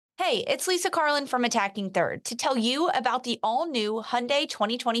Hey, it's Lisa Carlin from Attacking Third to tell you about the all-new Hyundai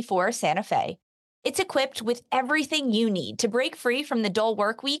 2024 Santa Fe. It's equipped with everything you need to break free from the dull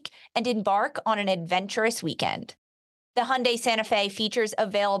work week and embark on an adventurous weekend. The Hyundai Santa Fe features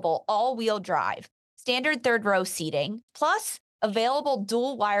available all-wheel drive, standard third-row seating, plus available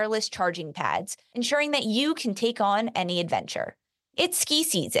dual wireless charging pads, ensuring that you can take on any adventure. It's ski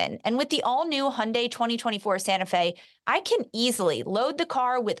season, and with the all-new Hyundai 2024 Santa Fe, I can easily load the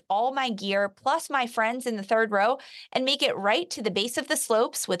car with all my gear plus my friends in the third row and make it right to the base of the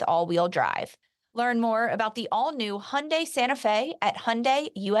slopes with all-wheel drive. Learn more about the all-new Hyundai Santa Fe at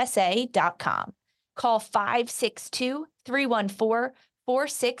HyundaiUSA.com. Call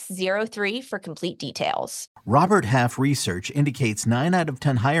 562-314-4603 for complete details. Robert Half research indicates 9 out of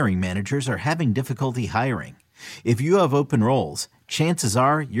 10 hiring managers are having difficulty hiring. If you have open roles, chances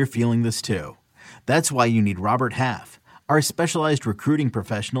are you're feeling this too. That's why you need Robert Half. Our specialized recruiting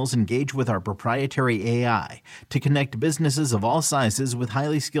professionals engage with our proprietary AI to connect businesses of all sizes with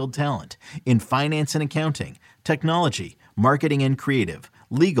highly skilled talent in finance and accounting, technology, marketing and creative,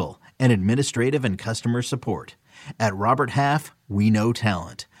 legal, and administrative and customer support. At Robert Half, we know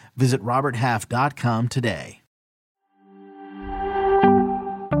talent. Visit roberthalf.com today.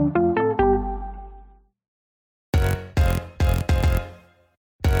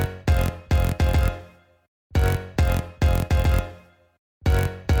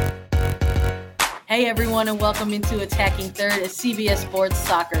 Hey everyone, and welcome into Attacking Third, a CBS Sports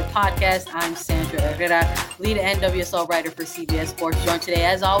Soccer podcast. I'm Sandra Herrera, lead NWSL writer for CBS Sports, joined today,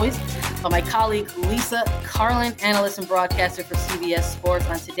 as always, by my colleague Lisa Carlin, analyst and broadcaster for CBS Sports.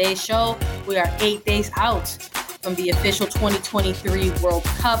 On today's show, we are 8 days out from the official 2023 World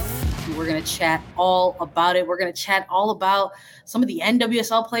Cup. We're going to chat all about it. We're going to chat all about some of the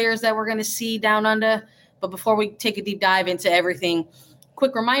NWSL players that we're going to see down under. But before we take a deep dive into everything,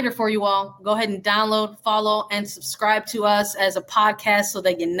 quick reminder for you all, go ahead and download, follow, and subscribe to us as a podcast so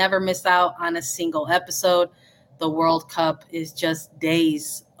that you never miss out on a single episode. The World Cup is just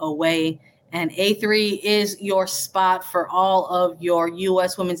days away, and A3 is your spot for all of your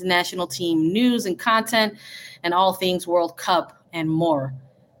U.S. women's national team news and content and all things World Cup and more.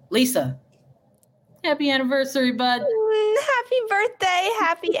 Lisa, happy anniversary, bud. Happy birthday.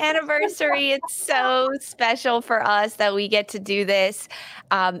 Happy anniversary. It's so special for us that we get to do this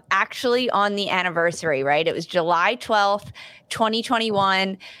actually on the anniversary, right? It was July 12th,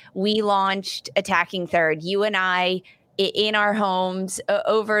 2021. We launched Attacking Third. You and I in our homes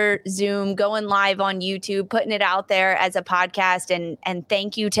over Zoom, going live on YouTube, putting it out there as a podcast. And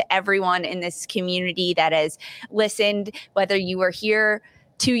thank you to everyone in this community that has listened, whether you were here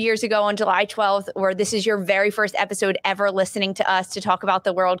 2 years ago on July 12th, or this is your very first episode ever listening to us to talk about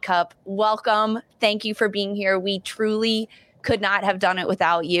the World Cup. Welcome. Thank you for being here. We truly could not have done it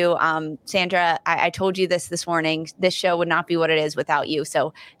without you. Sandra, I told you this morning, this show would not be what it is without you.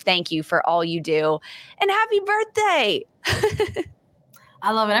 So thank you for all you do. And happy birthday.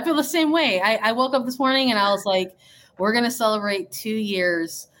 I love it. I feel the same way. I woke up this morning and I was like, we're going to celebrate 2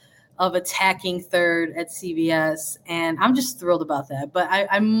 years of Attacking Third at CBS, and I'm just thrilled about that. But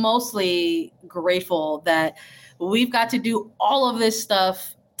I'm mostly grateful that we've got to do all of this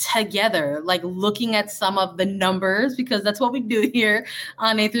stuff together, like looking at some of the numbers, because that's what we do here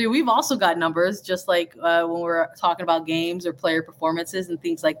on A3. We've also got numbers, just like when we're talking about games or player performances and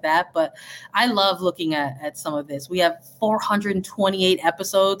things like that. But I love looking at some of this. We have 428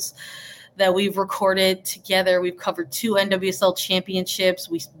 episodes that we've recorded together. We've covered 2 NWSL championships.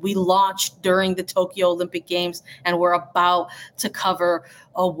 We launched during the Tokyo Olympic Games, and we're about to cover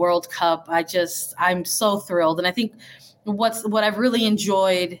a World Cup. I'm so thrilled. And I think what I've really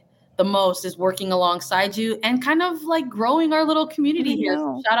enjoyed the most is working alongside you and kind of like growing our little community here.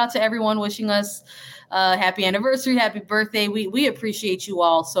 So shout out to everyone wishing us happy anniversary, happy birthday. We appreciate you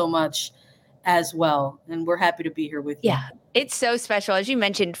all so much as well. And we're happy to be here with you. Yeah. It's so special. As you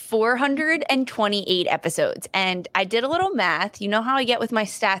mentioned, 428 episodes. And I did a little math. You know how I get with my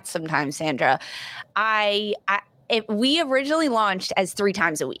stats sometimes, Sandra. We originally launched as 3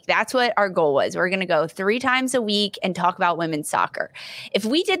 times a week. That's what our goal was. We're going to go 3 times a week and talk about women's soccer. If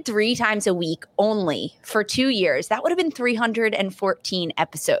we did 3 times a week only for 2 years, that would have been 314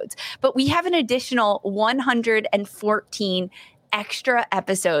 episodes. But we have an additional 114 extra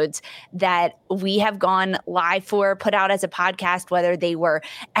episodes that we have gone live for, put out as a podcast, whether they were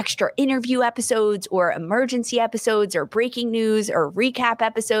extra interview episodes or emergency episodes or breaking news or recap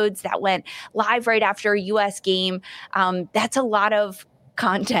episodes that went live right after a U.S. game. That's a lot of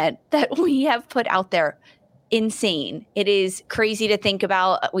content that we have put out there. insane. It is crazy to think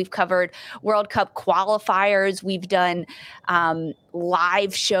about. We've covered World Cup qualifiers. We've done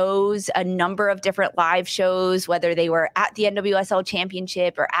live shows, a number of different live shows, whether they were at the NWSL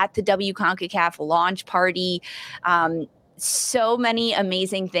Championship or at the WCONCACAF launch party. So many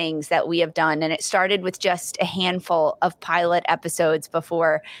amazing things that we have done. And it started with just a handful of pilot episodes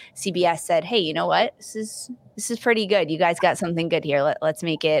before CBS said, hey, you know what? This is pretty good. You guys got something good here. Let's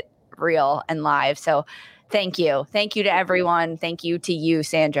make it real and live. So thank you. Thank you to everyone. Thank you to you,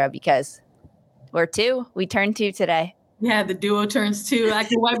 Sandra, because we turned two today. Yeah, the duo turns two. I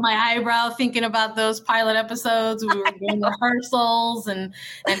can wipe my eyebrow thinking about those pilot episodes. We were doing rehearsals and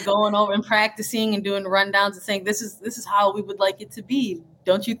going over and practicing and doing rundowns and saying, this is how we would like it to be.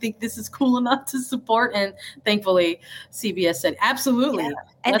 Don't you think this is cool enough to support? And thankfully, CBS said, absolutely. Yeah.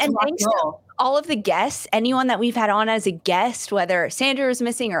 And thanks to all of the guests, anyone that we've had on as a guest, whether Sandra was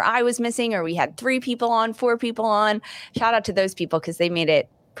missing or I was missing, or we had 3 people on, 4 people on, shout out to those people because they made it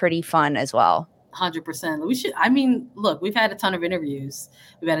pretty fun as well. 100%. Look, we've had a ton of interviews.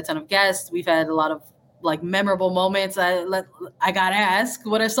 We've had a ton of guests. We've had a lot of like memorable moments. I gotta ask,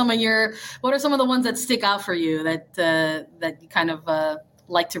 what are some of the ones that stick out for you that you kind of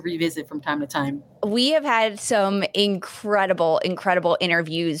like to revisit from time to time? We have had some incredible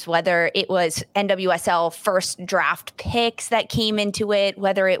interviews, whether it was NWSL first draft picks that came into it,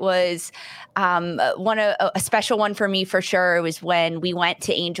 whether it was a special one for me for sure. It was when we went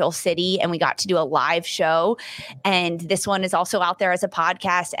to Angel City and we got to do a live show. And this one is also out there as a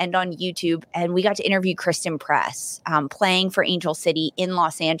podcast and on YouTube. And we got to interview Kristen Press, playing for Angel City in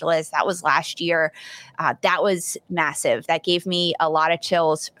Los Angeles. That was last year. That was massive. That gave me a lot of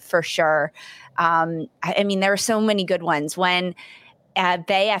chills for sure. There are so many good ones. When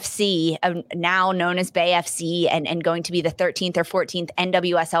Bay FC, now known as Bay FC, and going to be the 13th or 14th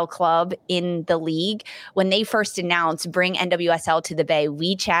NWSL club in the league, when they first announced bring NWSL to the Bay,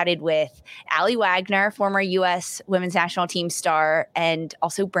 we chatted with Allie Wagner, former U.S. women's national team star, and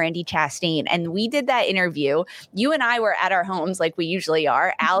also Brandi Chastain. And we did that interview. You and I were at our homes like we usually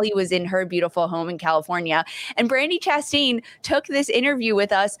are. Allie was in her beautiful home in California. And Brandi Chastain took this interview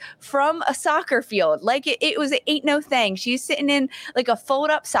with us from a soccer field. Like it was ain't no thing. She's sitting in like a fold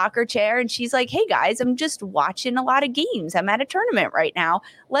up soccer chair and she's like, hey guys, I'm just watching a lot of games. I'm at a tournament right now.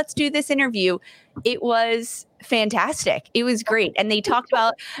 Let's do this interview. It was fantastic. It was great. And they talked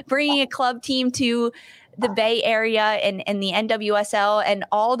about bringing a club team to the Bay Area and the NWSL. And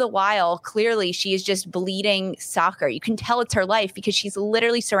all the while, clearly she is just bleeding soccer. You can tell it's her life because she's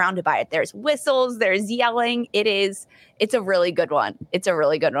literally surrounded by it. There's whistles, there's yelling. It's a really good one. It's a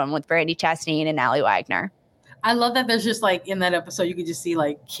really good one with Brandi Chastain and Allie Wagner. I love that there's just like in that episode, you could just see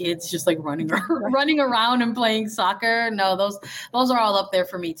like kids just like running around and playing soccer. No, those are all up there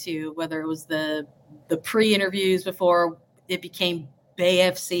for me too, whether it was the pre-interviews before it became Bay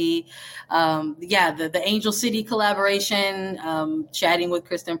FC. The Angel City collaboration, chatting with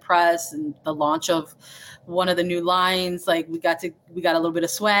Kristen Press and the launch of one of the new lines. Like we got a little bit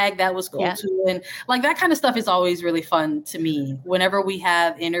of swag. That was cool too. And like that kind of stuff is always really fun to me whenever we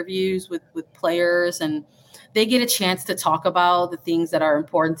have interviews with players and they get a chance to talk about the things that are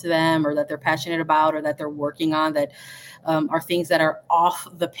important to them or that they're passionate about or that they're working on that are things that are off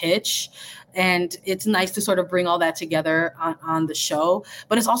the pitch. And it's nice to sort of bring all that together on the show.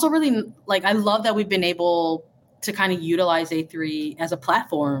 But it's also really like, I love that we've been able to kind of utilize A3 as a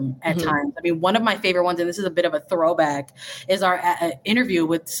platform at times. I mean, one of my favorite ones, and this is a bit of a throwback, is our interview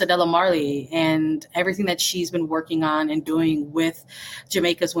with Cedella Marley and everything that she's been working on and doing with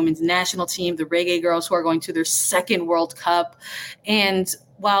Jamaica's women's national team, the Reggae Girls, who are going to their 2nd World Cup. And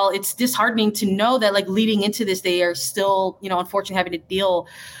while it's disheartening to know that like leading into this, they are still, unfortunately having to deal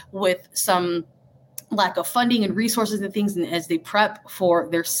with some lack of funding and resources and things as they prep for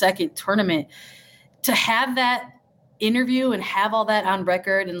their 2nd tournament, to have that interview and have all that on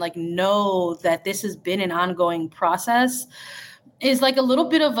record and like know that this has been an ongoing process is like a little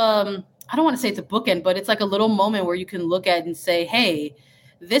bit of I don't want to say it's a bookend, but it's like a little moment where you can look at and say, hey,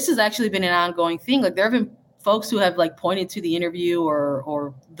 this has actually been an ongoing thing. Like there have been folks who have like pointed to the interview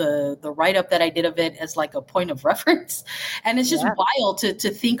or the write-up that I did of it as like a point of reference. And it's just wild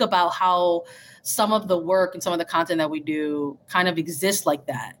to think about how some of the work and some of the content that we do kind of exists like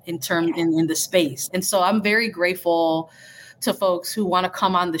that in the space. And so I'm very grateful to folks who want to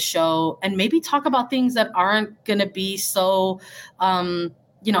come on the show and maybe talk about things that aren't going to be so,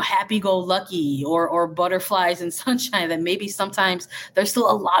 happy-go-lucky or butterflies and sunshine, that maybe sometimes there's still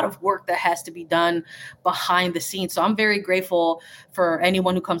a lot of work that has to be done behind the scenes. So I'm very grateful for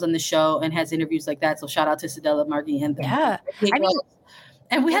anyone who comes on the show and has interviews like that. So shout out to Cedella Marley and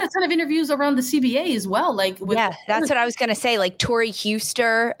And we had a ton of interviews around the CBA as well. Like yeah, that's what I was going to say. Like Tori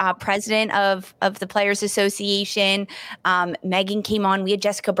Huster, president of the Players Association. Megan came on. We had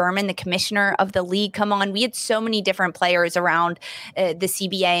Jessica Berman, the commissioner of the league, come on. We had so many different players around the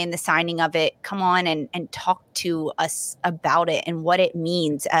CBA and the signing of it come on and talk to us about it and what it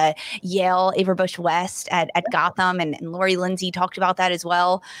means. Yale, Averbush West at Gotham, and Lori Lindsay talked about that as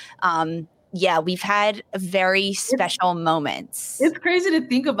well. Yeah, we've had very special moments. It's crazy to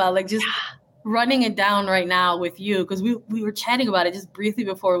think about, like just running it down right now with you, because we were chatting about it just briefly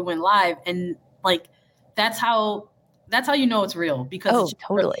before we went live, and like that's how you know it's real, because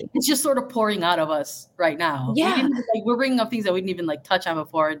it's just sort of pouring out of us right now. Yeah, we're bringing up things that we didn't even like touch on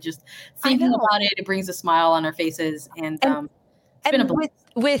before, and just thinking about it brings a smile on our faces, and it's been a blessing.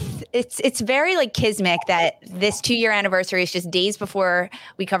 It's very like kismet that this 2-year anniversary is just days before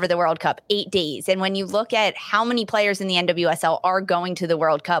we cover the World Cup, 8 days. And when you look at how many players in the NWSL are going to the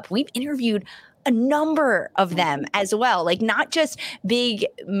World Cup, we've interviewed a number of them as well, like not just big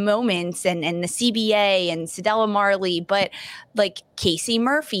moments and the CBA and Cedella Marley, but like Casey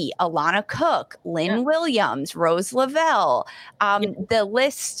Murphy, Alana Cook, Lynn Williams, Rose Lavelle. The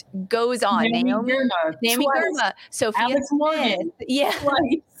list goes on. Naomi Girma, Sophia Alex Morgan. Yeah.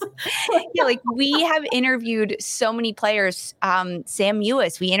 Yeah, like we have interviewed so many players. Sam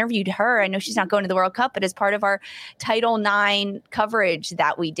Ewis, we interviewed her. I know she's not going to the World Cup, but as part of our Title IX coverage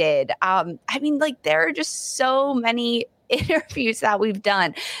that we did. I mean, like there are just so many interviews that we've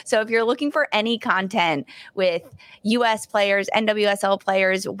done. So if you're looking for any content with US players, NWSL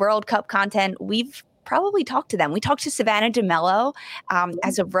players, World Cup content, we've probably talked to them. We talked to Savannah DeMello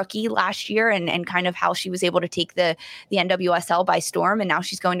as a rookie last year and kind of how she was able to take the NWSL by storm. And now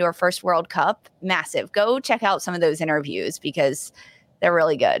she's going to her first World Cup. Massive. Go check out some of those interviews because they're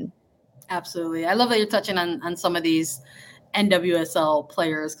really good. Absolutely. I love that you're touching on some of these NWSL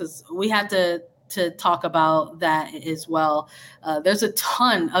players, because we have to talk about that as well. There's a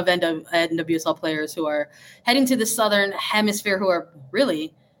ton of NWSL players who are heading to the Southern Hemisphere who are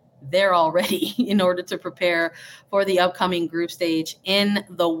really there already in order to prepare for the upcoming group stage in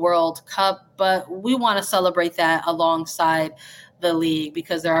the World Cup. But we want to celebrate that alongside the league,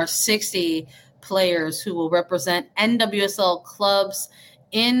 because there are 60 players who will represent NWSL clubs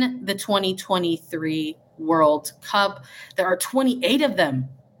in the 2023 World Cup. There are 28 of them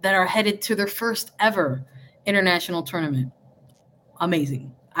that are headed to their first ever international tournament.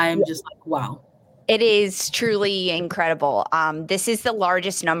 Amazing. I'm just like, wow. It is truly incredible. This is the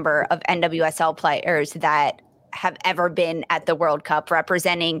largest number of NWSL players that have ever been at the World Cup,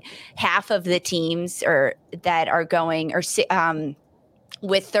 representing half of the teams or that are going, or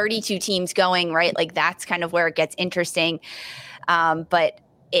with 32 teams going, right? Like that's kind of where it gets interesting. But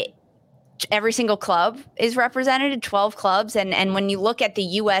every single club is represented, 12 clubs. And when you look at the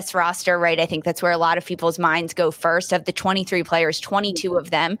U.S. roster, right, I think that's where a lot of people's minds go first. Of the 23 players, 22 of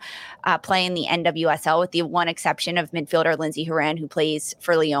them play in the NWSL, with the one exception of midfielder Lindsay Horan, who plays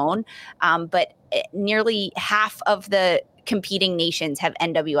for Lyon. But nearly half of the competing nations have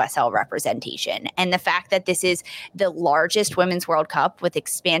NWSL representation. And the fact that this is the largest Women's World Cup with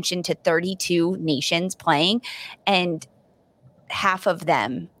expansion to 32 nations playing, and half of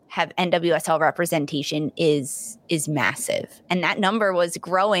them have NWSL representation is massive. And that number was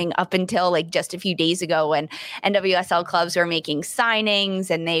growing up until like just a few days ago, when NWSL clubs were making signings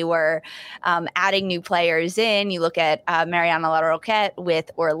and they were adding new players in. You look at Mariana Larroquette with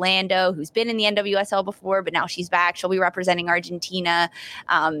Orlando, who's been in the NWSL before, but now she's back. She'll be representing Argentina.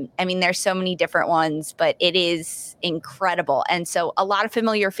 I mean, there's so many different ones, but it is incredible. And so a lot of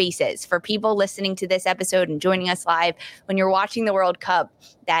familiar faces for people listening to this episode and joining us live. When you're watching the World Cup,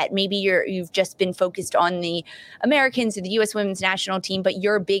 that maybe you've just been focused on the Americans or the U.S. women's national team, but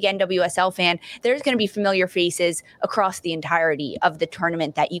you're a big NWSL fan, there's going to be familiar faces across the entirety of the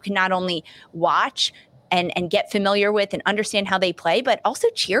tournament that you can not only watch and get familiar with and understand how they play, but also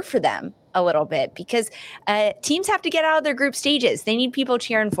cheer for them a little bit, because teams have to get out of their group stages. They need people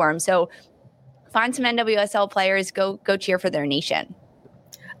cheering for them. So find some NWSL players, go cheer for their nation.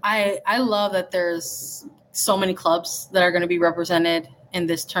 I love that there's so many clubs that are going to be represented in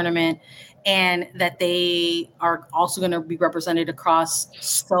this tournament, and that they are also going to be represented across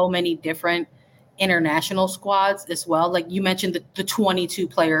so many different international squads as well. Like you mentioned, the 22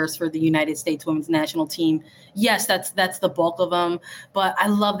 players for the United States women's national team. Yes, that's the bulk of them. But I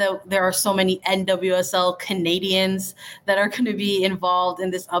love that there are so many NWSL Canadians that are going to be involved in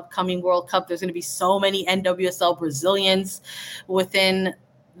this upcoming World Cup. There's going to be so many NWSL Brazilians within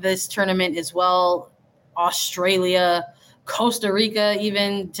this tournament as well. Australia, Costa Rica,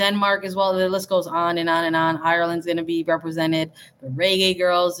 even Denmark as well. The list goes on and on and on. Ireland's going to be represented. The Reggae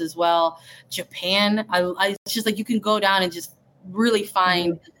Girls as well. Japan. I it's just like you can go down and just really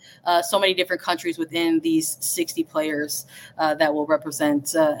find so many different countries within these 60 players that will represent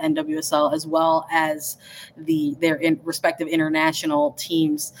NWSL, as well as their respective international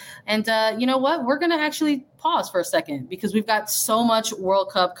teams. And you know what? We're going to actually pause for a second because we've got so much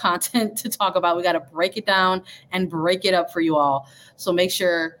World Cup content to talk about. We got to break it down and break it up for you all. So make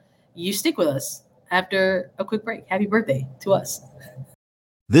sure you stick with us after a quick break. Happy birthday to us.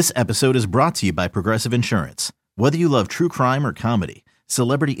 This episode is brought to you by Progressive Insurance. Whether you love true crime or comedy,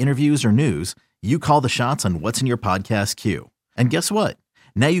 celebrity interviews or news, you call the shots on what's in your podcast queue. And guess what?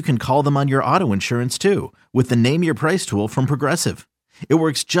 Now you can call them on your auto insurance too with the Name Your Price tool from Progressive. It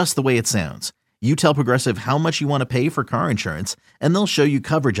works just the way it sounds. You tell Progressive how much you want to pay for car insurance, and they'll show you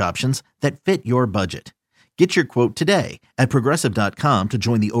coverage options that fit your budget. Get your quote today at Progressive.com to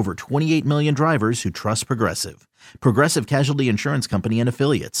join the over 28 million drivers who trust Progressive. Progressive Casualty Insurance Company and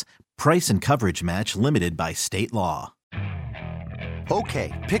Affiliates. Price and coverage match limited by state law.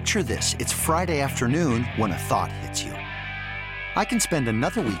 Okay, picture this. It's Friday afternoon when a thought hits you. I can spend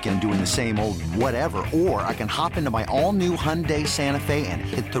another weekend doing the same old whatever, or I can hop into my all-new Hyundai Santa Fe and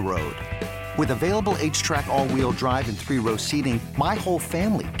hit the road. With available H-Track all-wheel drive and 3-row seating, my whole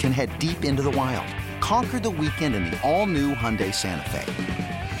family can head deep into the wild. Conquer the weekend in the all-new Hyundai Santa Fe.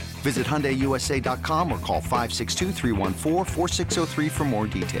 Visit HyundaiUSA.com or call 562-314-4603 for more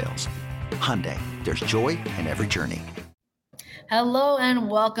details. Hyundai, there's joy in every journey. Hello and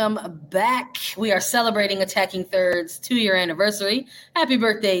welcome back. We are celebrating Attacking Third's 2-year anniversary. Happy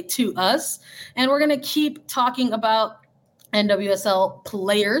birthday to us. And we're going to keep talking about NWSL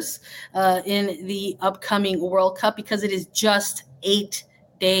players in the upcoming World Cup because it is just 8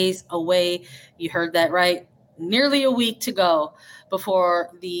 days away. You heard that right. Nearly a week to go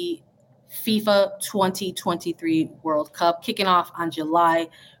before the FIFA 2023 World Cup, kicking off on July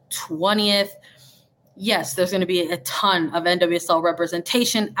 20th. Yes, there's going to be a ton of NWSL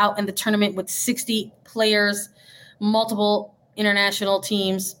representation out in the tournament with 60 players, multiple international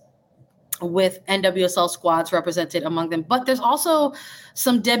teams with NWSL squads represented among them. But there's also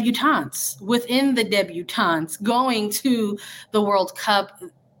some debutantes within the debutantes going to the World Cup.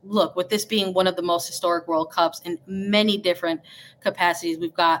 Look, with this being one of the most historic World Cups in many different capacities,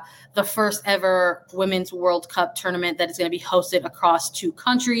 we've got the first ever Women's World Cup tournament that is going to be hosted across 2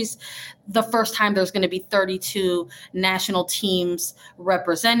 countries. The first time there's going to be 32 national teams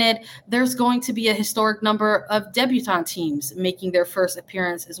represented. There's going to be a historic number of debutante teams making their first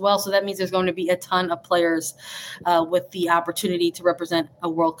appearance as well. So that means there's going to be a ton of players with the opportunity to represent a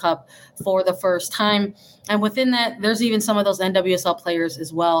World Cup for the first time. And within that, there's even some of those NWSL players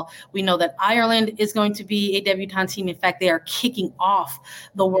as well. We know that Ireland is going to be a debutante team. In fact, they are kicking off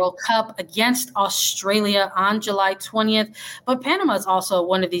the World Cup against Australia on July 20th. But Panama is also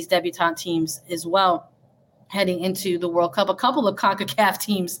one of these debutante teams as well, heading into the World Cup. A couple of CONCACAF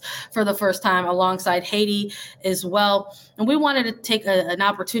teams for the first time alongside Haiti as well. And we wanted to take an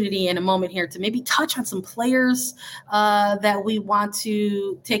opportunity in a moment here to maybe touch on some players that we want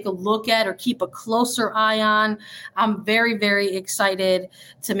to take a look at or keep a closer eye on. I'm very, very excited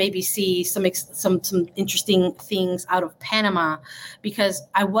to maybe see some interesting things out of Panama, because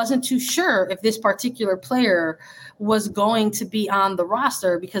I wasn't too sure if this particular player was going to be on the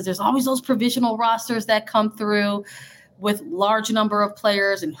roster, because there's always those provisional rosters that come through with large number of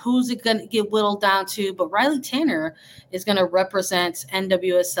players and who's it going to get whittled down to. But Riley Tanner is going to represent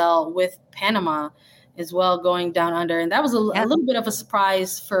NWSL with Panama as well, going down under. And that was a little bit of a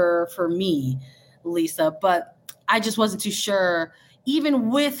surprise for me, Lisa, but I just wasn't too sure.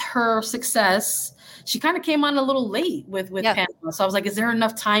 Even with her success, she kind of came on a little late with Panama. So I was like, is there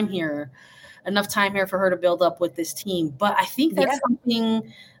enough time here for her to build up with this team? But I think that's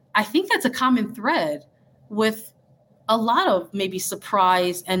that's a common thread with a lot of maybe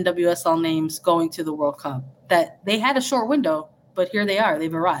surprise NWSL names going to the World Cup, that they had a short window, but here they are,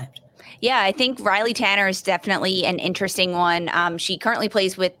 they've arrived. Yeah, I think Riley Tanner is definitely an interesting one. She currently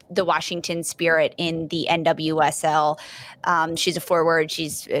plays with the Washington Spirit in the NWSL. She's a forward.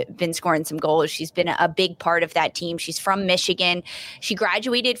 She's been scoring some goals. She's been a big part of that team. She's from Michigan. She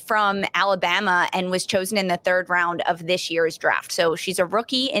graduated from Alabama and was chosen in the 3rd round of this year's draft. So she's a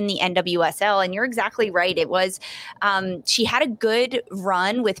rookie in the NWSL, and you're exactly right. It was she had a good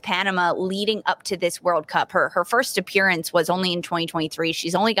run with Panama leading up to this World Cup. Her first appearance was only in 2023.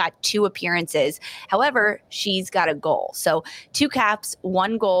 She's only got 2 2 appearances. However, she's got a goal. So 2 caps,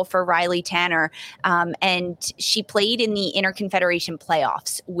 1 goal for Riley Tanner. And she played in the Interconfederation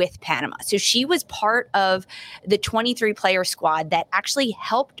playoffs with Panama. So she was part of the 23-player squad that actually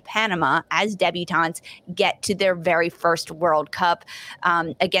helped Panama as debutantes get to their very first World Cup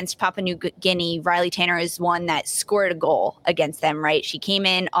against Papua New Guinea. Riley Tanner is one that scored a goal against them, right? She came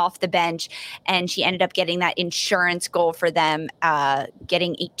in off the bench and she ended up getting that insurance goal for them,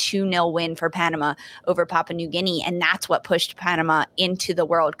 getting a 2-0 win for Panama over Papua New Guinea. And that's what pushed Panama into the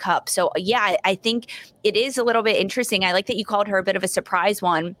World Cup. So yeah, I think it is a little bit interesting. I like that you called her a bit of a surprise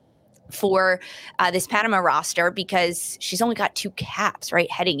one for this Panama roster, because she's only got 2 caps, right,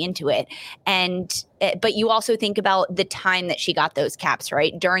 heading into it. And but you also think about the time that she got those caps,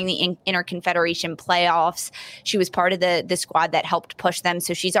 right? During the Interconfederation playoffs, she was part of the squad that helped push them.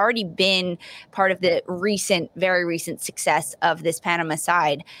 So she's already been part of the very recent success of this Panama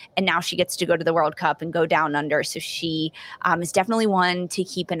side. And now she gets to go to the World Cup and go down under. So she is definitely one to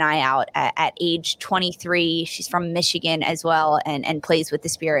keep an eye out at age 23. She's from Michigan as well, and plays with the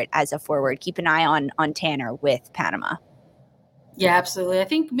Spirit as a forward. Keep an eye on Tanner with Panama. Yeah, absolutely. I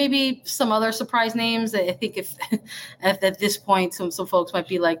think maybe some other surprise names. I think if at this point, some folks might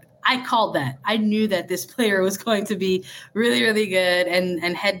be like, I called that. I knew that this player was going to be really, really good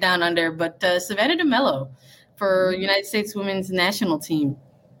and head down under. But Savannah DeMello for United States women's national team,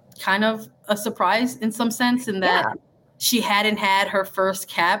 kind of a surprise in some sense, in that she hadn't had her first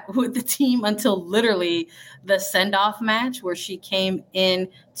cap with the team until literally the send-off match, where she came in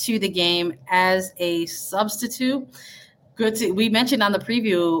to the game as a substitute. We mentioned on the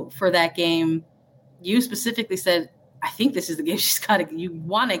preview for that game, you specifically said, I think this is the game you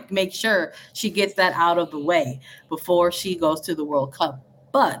want to make sure she gets that out of the way before she goes to the World Cup.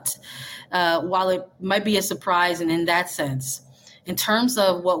 But while it might be a surprise, and in that sense, in terms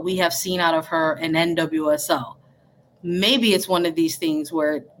of what we have seen out of her in NWSL, maybe it's one of these things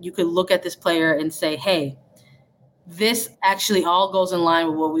where you could look at this player and say, hey, this actually all goes in line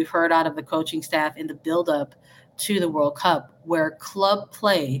with what we've heard out of the coaching staff in the buildup to the World Cup, where club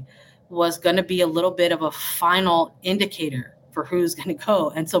play was going to be a little bit of a final indicator for who's going to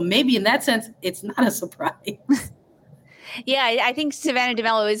go. And so maybe in that sense, it's not a surprise. Yeah, I think Savannah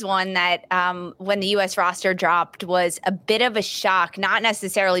DeMello is one that when the U.S. roster dropped was a bit of a shock, not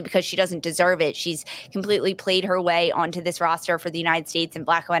necessarily because she doesn't deserve it. She's completely played her way onto this roster for the United States and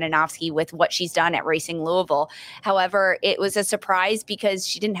Vlatko Andonovski with what she's done at Racing Louisville. However, it was a surprise because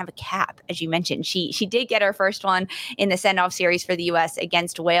she didn't have a cap, as you mentioned. She did get her first one in the send-off series for the U.S.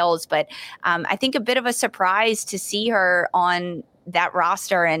 against Wales, but I think a bit of a surprise to see her on that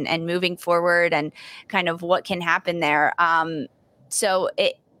roster and moving forward and kind of what can happen there.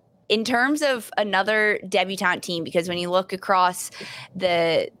 In terms of another debutante team, because when you look across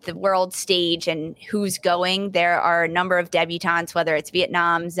the world stage and who's going, there are a number of debutantes, whether it's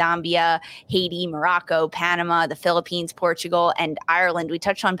Vietnam, Zambia, Haiti, Morocco, Panama, the Philippines, Portugal, and Ireland. We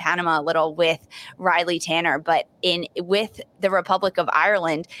touched on Panama a little with Riley Tanner, but with the Republic of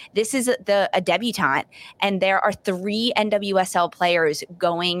Ireland, this is a debutante, and there are 3 NWSL players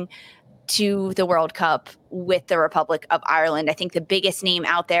going to the World Cup with the Republic of Ireland. I think the biggest name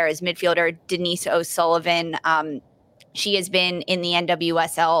out there is midfielder Denise O'Sullivan. She has been in the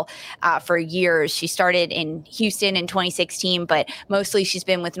NWSL for years. She started in Houston in 2016, but mostly she's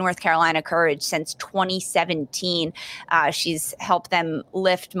been with North Carolina Courage since 2017. She's helped them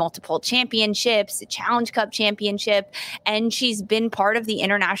lift multiple championships, a Challenge Cup championship, and she's been part of the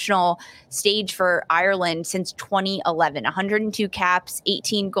international stage for Ireland since 2011. 102 caps,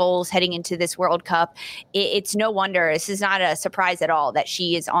 18 goals heading into this World Cup. It's no wonder, this is not a surprise at all that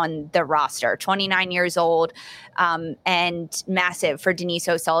she is on the roster. 29 years old. And massive for Denise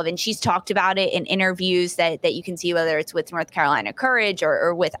O'Sullivan. She's talked about it in interviews that you can see, whether it's with North Carolina Courage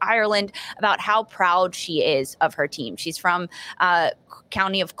or with Ireland, about how proud she is of her team. She's from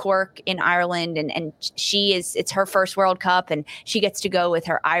County of Cork in Ireland, and it's her first World Cup, and she gets to go with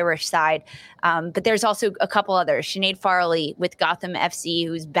her Irish side. But there's also a couple others. Sinead Farley with Gotham FC,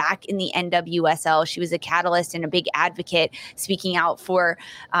 who's back in the NWSL. She was a catalyst and a big advocate, speaking out for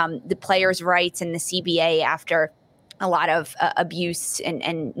the players' rights in the CBA after a lot of abuse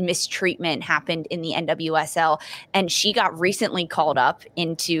and mistreatment happened in the NWSL. And she got recently called up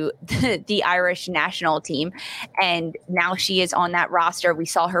into the Irish national team. And now she is on that roster. We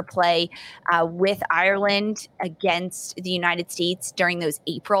saw her play with Ireland against the United States during those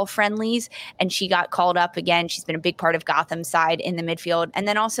April friendlies. And she got called up again. She's been a big part of Gotham's side in the midfield. And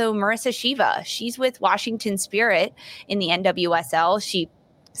then also Marissa Shiva. She's with Washington Spirit in the NWSL. She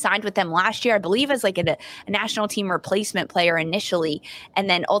signed with them last year, I believe, as like a national team replacement player initially, and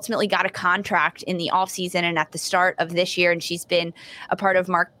then ultimately got a contract in the offseason and at the start of this year. And she's been a part of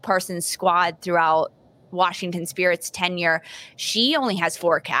Mark Parsons' squad throughout Washington Spirit's tenure. She only has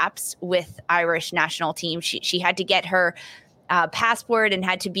 4 caps with Irish national team. She had to get her passport and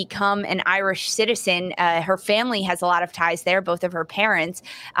had to become an Irish citizen. Her family has a lot of ties there, both of her parents,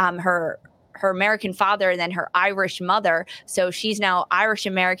 her American father and then her Irish mother. So she's now Irish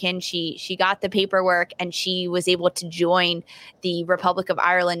American. She got the paperwork and she was able to join the Republic of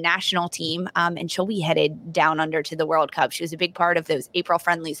Ireland national team. And she'll be headed down under to the World Cup. She was a big part of those April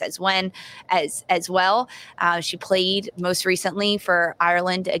friendlies as well. She played most recently for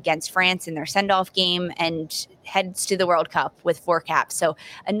Ireland against France in their send-off game and heads to the World Cup with 4 caps. So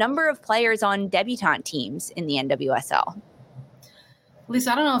a number of players on debutante teams in the NWSL.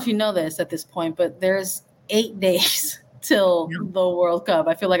 Lisa, I don't know if you know this at this point, but there's 8 days till the World Cup.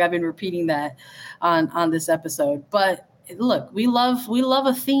 I feel like I've been repeating that on this episode. But look, we love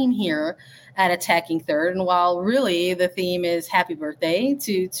a theme here at Attacking Third. And while really the theme is happy birthday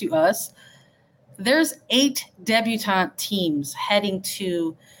to us, there's 8 debutante teams heading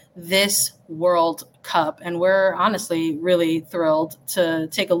to this World Cup. And we're honestly really thrilled to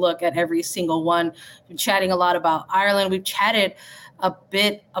take a look at every single one. We've been chatting a lot about Ireland. We've chatted a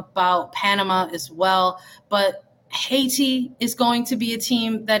bit about Panama as well, but Haiti is going to be a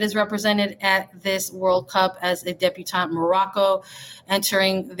team that is represented at this World Cup as a debutante. Morocco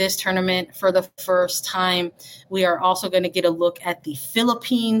entering this tournament for the first time. We are also going to get a look at the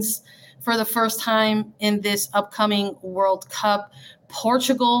Philippines for the first time in this upcoming World Cup.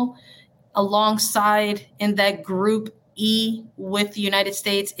 Portugal, alongside in that Group E with the United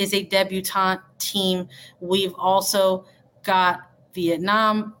States, is a debutante team. We've also got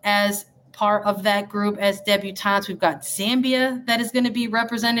Vietnam as part of that group as debutantes. We've got Zambia that is going to be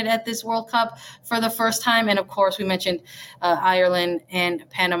represented at this World Cup for the first time. And of course, we mentioned Ireland and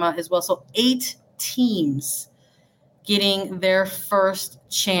Panama as well. So 8 teams getting their first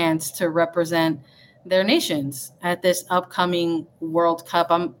chance to represent their nations at this upcoming World Cup.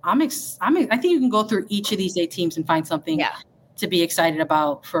 I think you can go through each of these 8 teams and find something to be excited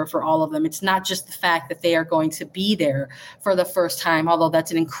about for all of them. It's not just the fact that they are going to be there for the first time, although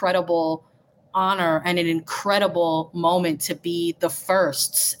that's an incredible honor and an incredible moment to be the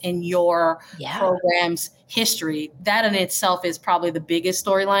firsts in your program's history. That in itself is probably the biggest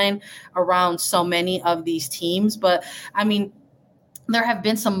storyline around so many of these teams. But I mean, there have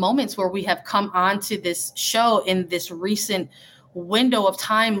been some moments where we have come onto this show in this recent window of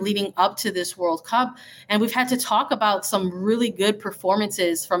time leading up to this World Cup, and we've had to talk about some really good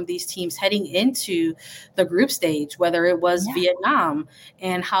performances from these teams heading into the group stage, whether it was Vietnam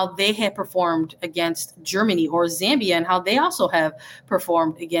and how they had performed against Germany, or Zambia and how they also have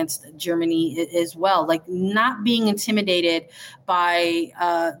performed against Germany as well, like not being intimidated by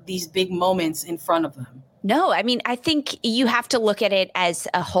these big moments in front of them. No, I mean, I think you have to look at it as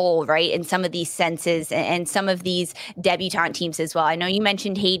a whole, right? In some of these senses and some of these debutante teams as well. I know you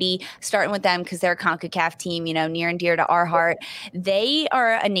mentioned Haiti, starting with them because they're a CONCACAF team, near and dear to our heart. They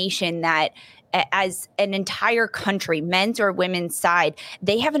are a nation that, as an entire country, men's or women's side,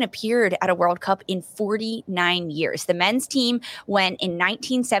 they haven't appeared at a World Cup in 49 years. The men's team went in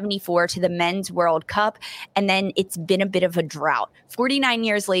 1974 to the Men's World Cup, and then it's been a bit of a drought. 49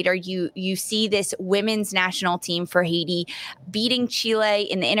 years later, you see this women's national team for Haiti beating Chile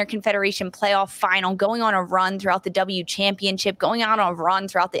in the Interconfederation playoff final, going on a run throughout the W Championship, going on a run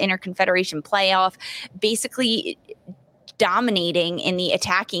throughout the Interconfederation playoff, basically dominating in the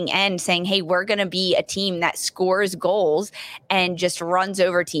attacking end, saying, hey, we're going to be a team that scores goals and just runs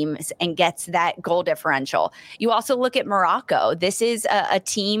over teams and gets that goal differential. You also look at Morocco. This is a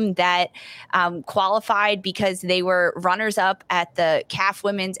team that qualified because they were runners up at the CAF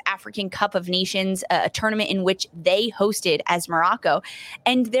Women's African Cup of Nations, a tournament in which they hosted as Morocco.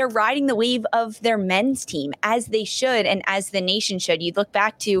 And they're riding the wave of their men's team, as they should and as the nation should. You look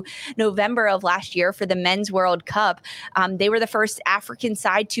back to November of last year for the Men's World Cup. They were the first African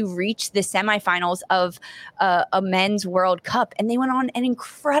side to reach the semifinals of a men's World Cup, and they went on an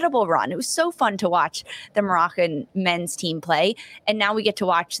incredible run. It was so fun to watch the Moroccan men's team play, and now we get to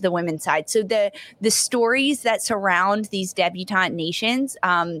watch the women's side. So the stories that surround these debutante nations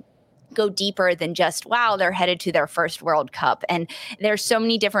go deeper than just, wow, they're headed to their first World Cup. And there's so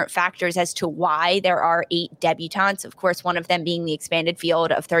many different factors as to why there are 8 debutantes. Of course, one of them being the expanded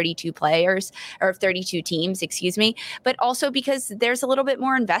field of 32 players, or 32 teams, but also because there's a little bit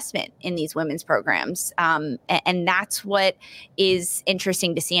more investment in these women's programs. And that's what is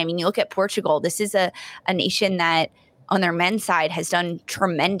interesting to see. I mean, you look at Portugal, this is a nation that on their men's side has done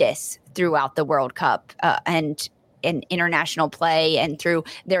tremendous throughout the World Cup and in international play and through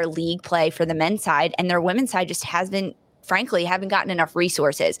their league play for the men's side. And their women's side just hasn't, frankly, haven't gotten enough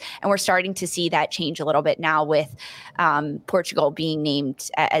resources. And we're starting to see that change a little bit now with Portugal being named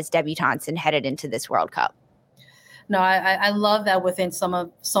as debutantes and headed into this World Cup. No, I love that within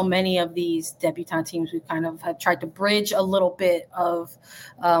so many of these debutante teams, we kind of have tried to bridge a little bit of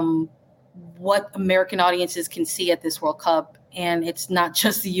what American audiences can see at this World Cup. And it's not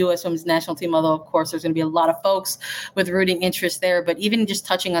just the U.S. women's national team, although, of course, there's going to be a lot of folks with rooting interest there. But even just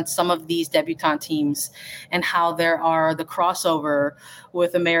touching on some of these debutante teams and how there are the crossover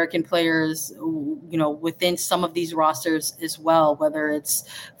with American players, within some of these rosters as well, whether it's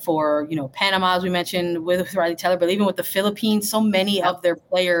for, Panama, as we mentioned, with Riley Taylor, but even with the Philippines, so many of their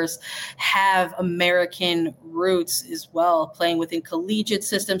players have American roots as well, playing within collegiate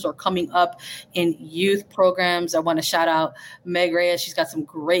systems or coming up in youth programs. I want to shout out Meg Reyes. She's got some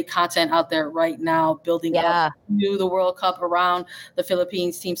great content out there right now, building up to the World Cup around the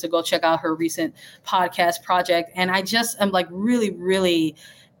Philippines team. So go check out her recent podcast project. And I just am really, really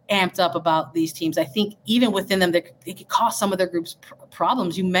amped up about these teams. I think even within them, they could cause some of their groups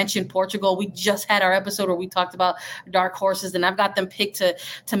problems. You mentioned Portugal. We just had our episode where we talked about dark horses, and I've got them picked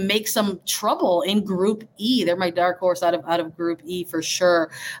to make some trouble in Group E. They're my dark horse out of Group E for sure.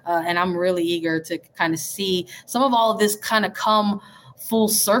 And I'm really eager to kind of see some of all of this kind of come full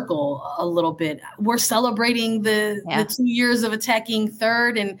circle a little bit. We're celebrating the 2 years of attacking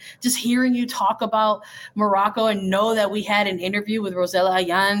third, and just hearing you talk about Morocco and know that we had an interview with Rosella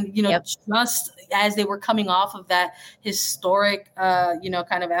Ayan, just as they were coming off of that historic, kind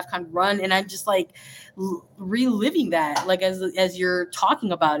of AFCON run. And I'm just reliving that, as you're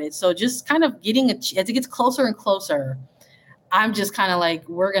talking about it. So just kind of as it gets closer and closer, I'm just kind of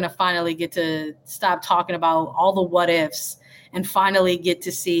we're going to finally get to stop talking about all the what ifs and finally get to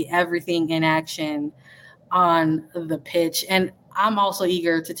see everything in action on the pitch. And I'm also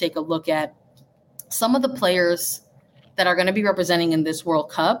eager to take a look at some of the players that are going to be representing in this World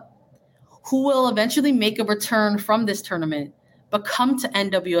Cup, who will eventually make a return from this tournament, but come to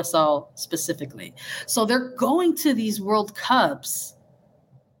NWSL specifically. So they're going to these World Cups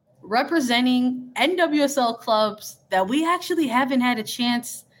representing NWSL clubs that we actually haven't had a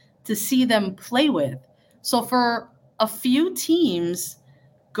chance to see them play with. So for a few teams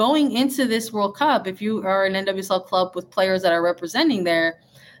going into this World Cup, if you are an NWSL club with players that are representing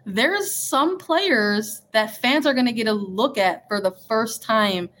there's some players that fans are going to get a look at for the first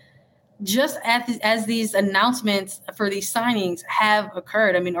time just as these announcements for these signings have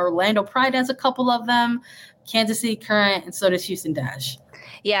occurred. I mean, Orlando Pride has a couple of them, Kansas City Current, and so does Houston Dash.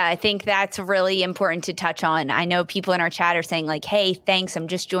 Yeah, I think that's really important to touch on. I know people in our chat are saying hey, thanks. I'm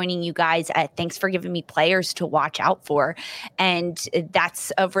just joining you guys. Thanks for giving me players to watch out for. And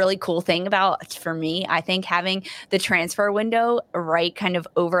that's a really cool thing for me. I think having the transfer window kind of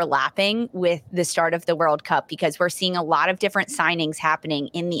overlapping with the start of the World Cup, because we're seeing a lot of different signings happening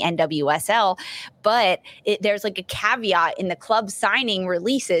in the NWSL. But there's a caveat in the club signing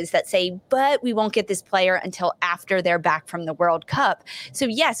releases that say, but we won't get this player until after they're back from the World Cup.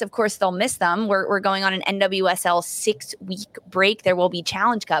 So yes, of course, they'll miss them. We're going on an NWSL 6-week break. There will be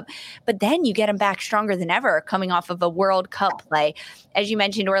Challenge Cup, but then you get them back stronger than ever coming off of a World Cup play. As you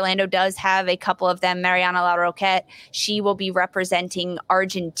mentioned, Orlando does have a couple of them. Mariana La Roquette, she will be representing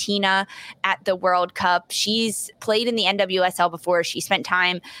Argentina at the World Cup. She's played in the NWSL before. She spent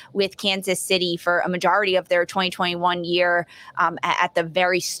time with Kansas City for a majority of their 2021 year at the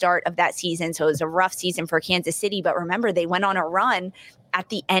very start of that season. So it was a rough season for Kansas City, but remember, they went on a run at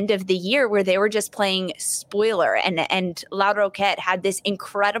the end of the year where they were just playing spoiler, and La Roquette had this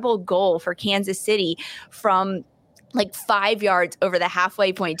incredible goal for Kansas City from 5 yards over the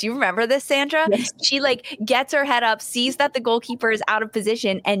halfway point. Do you remember this, Sandra? Yes. She gets her head up, sees that the goalkeeper is out of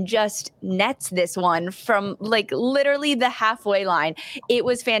position, and just nets this one from literally the halfway line. It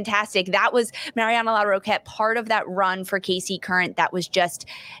was fantastic. That was Mariana La Roquette, part of that run for KC Current that was just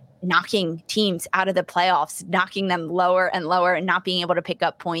knocking teams out of the playoffs, knocking them lower and lower, and not being able to pick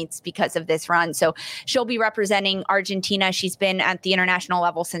up points because of this run. So she'll be representing Argentina. She's been at the international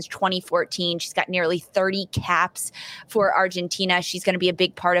level since 2014. She's got nearly 30 caps for Argentina. She's going to be a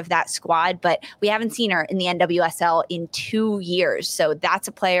big part of that squad, but we haven't seen her in the NWSL in 2 years. So that's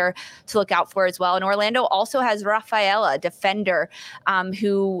a player to look out for as well. And Orlando also has Rafaela, defender,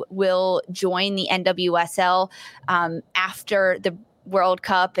 who will join the NWSL after the World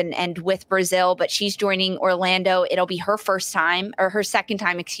Cup and with Brazil, but she's joining Orlando. It'll be her first time, or her second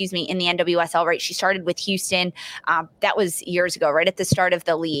time, excuse me, in the NWSL, right? She started with Houston. That was years ago, right at the start of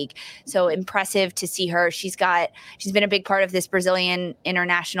the league. So impressive to see her. She's been a big part of this Brazilian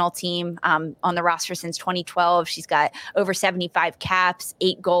international team on the roster since 2012. She's got over 75 caps,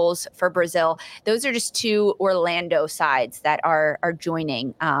 8 goals for Brazil. Those are just 2 Orlando sides that are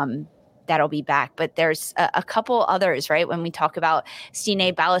joining. That'll be back. But there's a couple others, right? When we talk about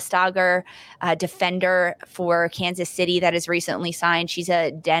Stine Ballestager, defender for Kansas City that has recently signed. She's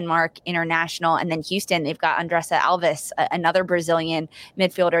a Denmark international. And then Houston, they've got Andressa Alves, another Brazilian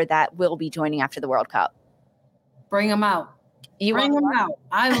midfielder that will be joining after the World Cup. Bring them out. Bring them out.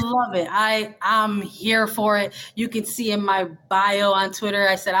 I love it. I'm here for it. You can see in my bio on Twitter,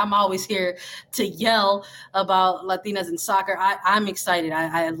 I said I'm always here to yell about Latinas in soccer. I'm excited.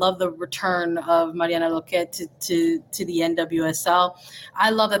 I love the return of Mariana Loquet to the NWSL.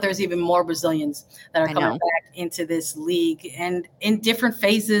 I love that there's even more Brazilians that are coming back into this league and in different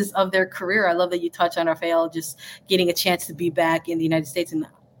phases of their career. I love that you touch on Rafael just getting a chance to be back in the United States and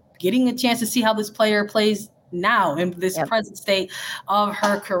getting a chance to see how this player plays now in this present state of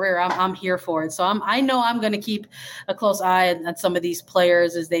her career. I'm here for it. So I know I'm going to keep a close eye on some of these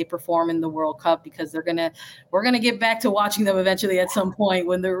players as they perform in the World Cup, because we're going to get back to watching them eventually at some point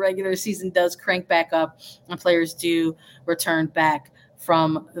when the regular season does crank back up and players do return back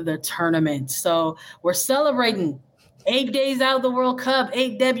from the tournament. So we're celebrating 8 days out of the World Cup,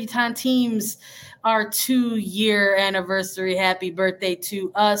 8 debutante teams, our 2-year anniversary. Happy birthday to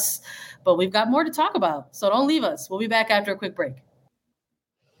us. But we've got more to talk about, so don't leave us. We'll be back after a quick break.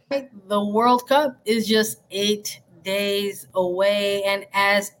 The World Cup is just 8 days away, and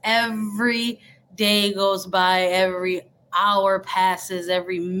as every day goes by, every hour passes,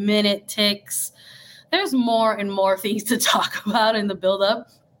 every minute ticks, there's more and more things to talk about in the build-up.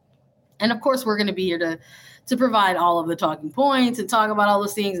 And, of course, we're going to be here to provide all of the talking points and talk about all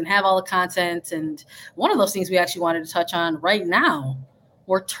those things and have all the content. And one of those things we actually wanted to touch on right now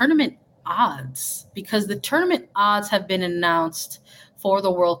were tournament odds, because the tournament odds have been announced for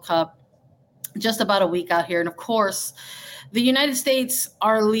the World Cup just about a week out here. And of course, the United States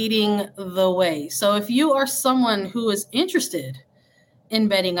are leading the way. So if you are someone who is interested in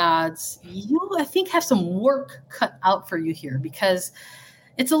betting odds, you, I think, have some work cut out for you here, because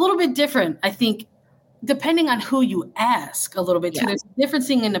it's a little bit different, I think, depending on who you ask a little bit too. There's a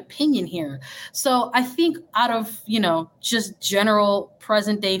differencing in opinion here. So I think out of, just general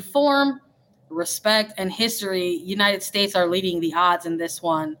present day form, respect, and history, United States are leading the odds in this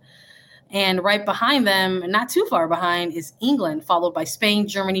one. And right behind them, not too far behind, is England, followed by Spain,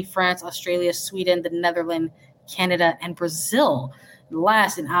 Germany, France, Australia, Sweden, the Netherlands, Canada, and Brazil.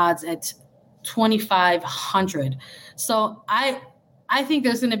 Last in odds at 2,500. So I think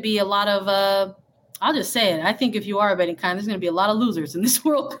there's going to be a lot of I'll just say it. I think if you are a betting kind, there's going to be a lot of losers in this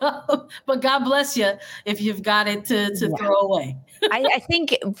World Cup. But God bless you if you've got it to throw away. I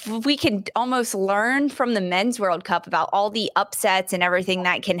think we can almost learn from the Men's World Cup about all the upsets and everything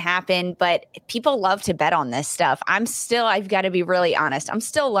that can happen. But people love to bet on this stuff. I've got to be really honest. I'm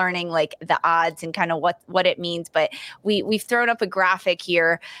still learning like the odds and kind of what it means. But we've thrown up a graphic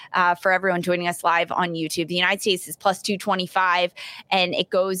here for everyone joining us live on YouTube. The United States is plus 225, and it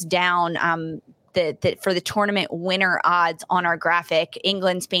goes down for the tournament winner odds on our graphic: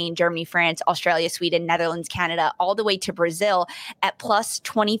 England, Spain, Germany, France, Australia, Sweden, Netherlands, Canada, all the way to Brazil at plus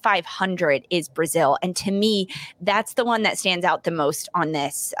 2,500 is Brazil. And to me, that's the one that stands out the most on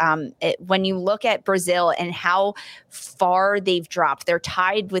this. When you look at Brazil and how far they've dropped, they're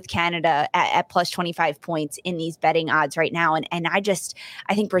tied with Canada at plus 25 points in these betting odds right now. And I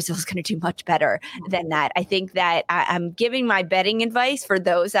think Brazil is going to do much better than that. I think that I'm giving my betting advice for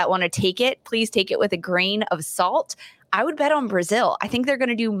those that want to take it. Please take it with a grain of salt. I would bet on Brazil. I think they're going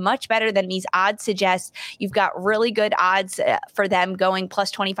to do much better than these odds suggest. You've got really good odds for them going plus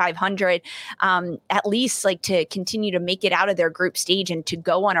 2,500, at least like to continue to make it out of their group stage and to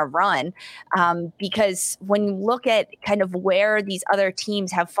go on a run. Because when you look at kind of where these other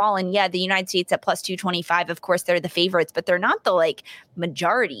teams have fallen, the United States at plus 225, of course, they're the favorites, but they're not the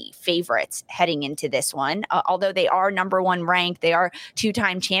majority favorites heading into this one. Although they are number 1 ranked, they are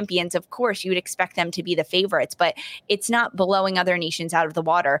 2-time champions. Of course, you would expect them to be the favorites, but it's not blowing other nations out of the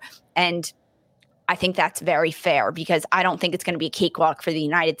water. And I think that's very fair, because I don't think it's going to be a cakewalk for the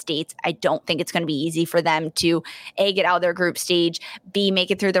United States. I don't think it's going to be easy for them to A, get out of their group stage, B, make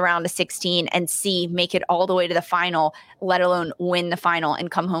it through the round of 16, and C, make it all the way to the final, let alone win the final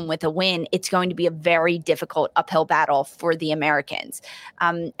and come home with a win. It's going to be a very difficult uphill battle for the Americans.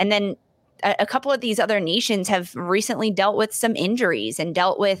 And then a couple of these other nations have recently dealt with some injuries and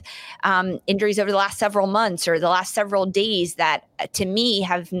dealt with injuries over the last several months or the last several days that, to me,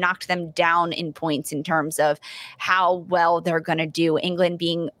 have knocked them down in points in terms of how well they're going to do. England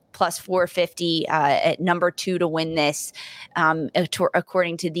being plus 450 at number 2 to win this,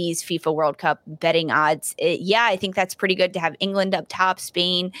 according to these FIFA World Cup betting odds. I think that's pretty good to have England up top,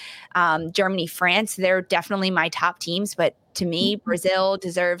 Spain, Germany, France. They're definitely my top teams, but to me, Brazil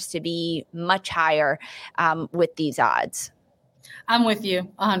deserves to be much higher with these odds. I'm with you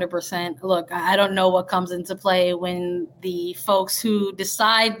 100%. Look, I don't know what comes into play when the folks who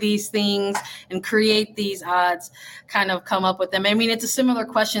decide these things and create these odds kind of come up with them. I mean, it's a similar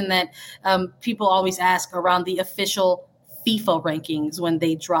question that people always ask around the official FIFA rankings when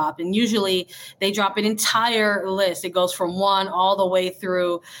they drop. And usually they drop an entire list. It goes from 1 all the way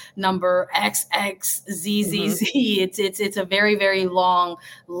through number XXZZZ. It's a very, very long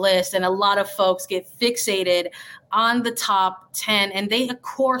list. And a lot of folks get fixated on the top 10. And they, of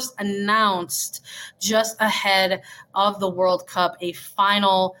course, announced just ahead of the World Cup a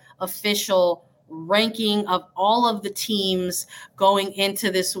final official ranking of all of the teams going into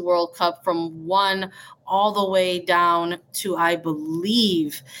this World Cup from 1 all the way down to, I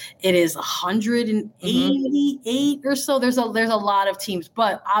believe it is 188 or so. There's a lot of teams,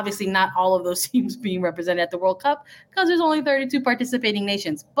 but obviously not all of those teams being represented at the World Cup because there's only 32 participating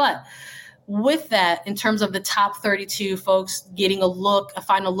nations. But with that, in terms of the top 32 folks getting a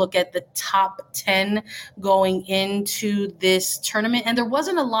final look at the top 10 going into this tournament. And there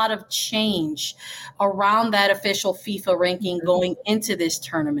wasn't a lot of change around that official FIFA ranking going into this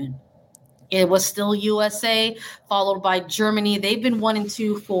tournament. It was still USA, followed by Germany. They've been 1 and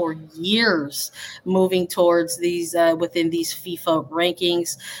 2 for years, moving towards these within these FIFA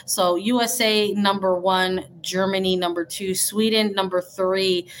rankings. So USA number 1, Germany number 2, Sweden number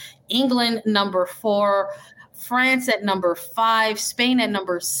 3, England number 4, France at number 5, Spain at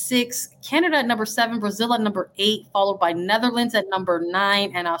number 6, Canada at number 7, Brazil at number 8, followed by Netherlands at number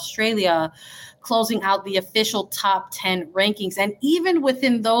 9, and Australia closing out the official top 10 rankings. And even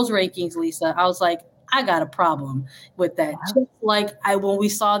within those rankings, Lisa, I was like, I got a problem with that. Just like when we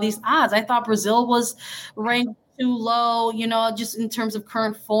saw these odds, I thought Brazil was ranked too low, just in terms of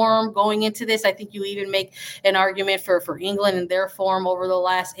current form going into this. I think you even make an argument for England and their form over the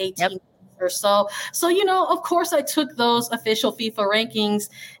last 18 or so. So, of course, I took those official FIFA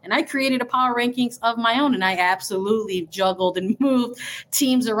rankings and I created a power rankings of my own. And I absolutely juggled and moved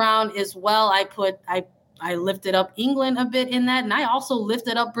teams around as well. I lifted up England a bit in that, and I also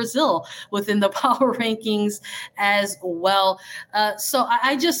lifted up Brazil within the power rankings as well. So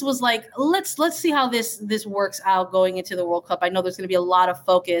I just was like, let's see how this works out going into the World Cup. I know there's going to be a lot of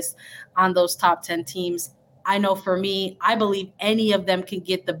focus on those top 10 teams. I know for me, I believe any of them can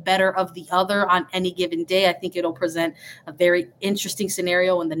get the better of the other on any given day. I think it'll present a very interesting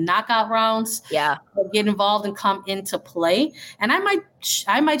scenario when the knockout rounds get involved and come into play. And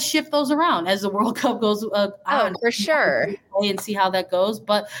I might shift those around as the World Cup goes on. For sure. And see how that goes.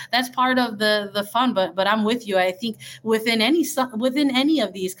 But that's part of the fun. But I'm with you. I think within any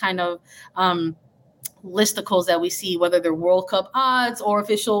of these kind of listicles that we see, whether they're World Cup odds or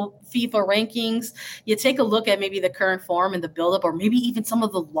official FIFA rankings, you take a look at maybe the current form and the buildup, or maybe even some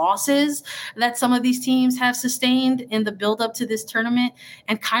of the losses that some of these teams have sustained in the buildup to this tournament,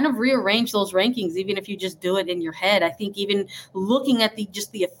 and kind of rearrange those rankings, even if you just do it in your head. I think even looking at the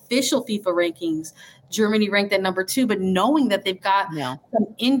official FIFA rankings, Germany ranked at number 2, but knowing that they've got some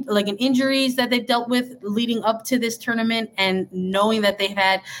injuries that they've dealt with leading up to this tournament, and knowing that they've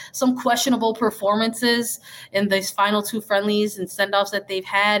had some questionable performances in these final 2 friendlies and send-offs that they've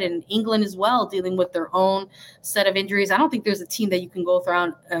had, and England as well dealing with their own set of injuries. I don't think there's a team that you can go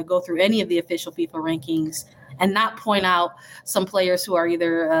through any of the official FIFA rankings and not point out some players who are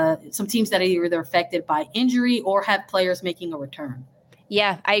either some teams that are either affected by injury or have players making a return.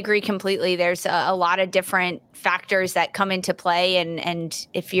 Yeah, I agree completely. There's a lot of different factors that come into play. And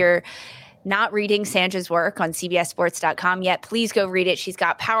if you're not reading Sandra's work on CBSSports.com yet, please go read it. She's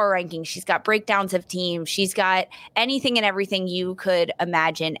got power rankings. She's got breakdowns of teams. She's got anything and everything you could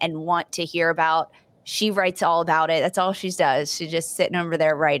imagine and want to hear about. She writes all about it. That's all she does. She's just sitting over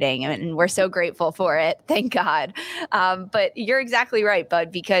there writing, and we're so grateful for it. Thank God. But you're exactly right,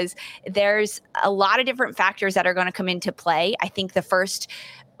 Bud, because there's a lot of different factors that are going to come into play. I think the first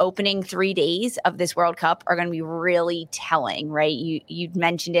opening 3 days of this World Cup are going to be really telling, right? You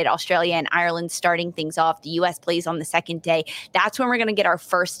mentioned it, Australia and Ireland starting things off. The US plays on the second day. That's when we're going to get our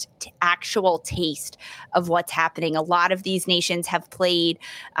first actual taste of what's happening. A lot of these nations have played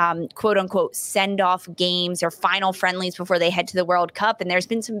quote unquote send-off games or final friendlies before they head to the World Cup. And there's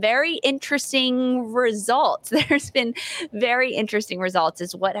been some very interesting results. There's been very interesting results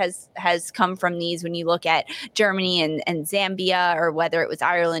is what has come from these when you look at Germany and Zambia, or whether it was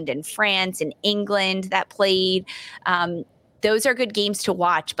Ireland and France and England that played. Those are good games to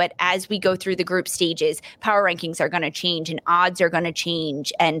watch. But as we go through the group stages, power rankings are going to change and odds are going to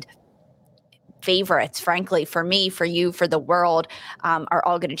change. And favorites, frankly, for me, for you, for the world, are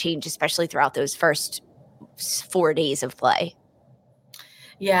all going to change, especially throughout those first 4 days of play.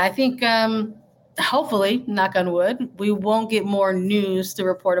 Yeah, I think hopefully, knock on wood, we won't get more news to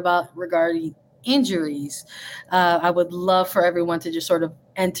report about regarding injuries. I would love for everyone to just sort of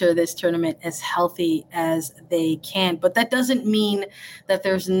enter this tournament as healthy as they can. But that doesn't mean that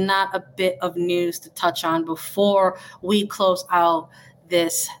there's not a bit of news to touch on before we close out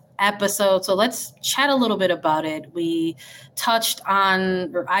this episode. So let's chat a little bit about it. We touched on,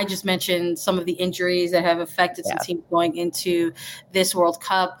 or I just mentioned some of the injuries that have affected some teams going into this World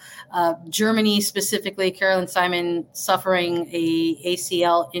Cup. Germany specifically, Caroline Simon suffering a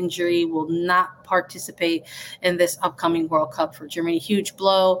ACL injury, will not participate in this upcoming World Cup for Germany. Huge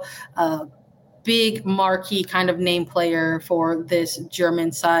blow. Big marquee kind of name player for this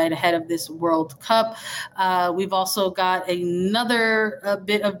German side ahead of this World Cup. We've also got another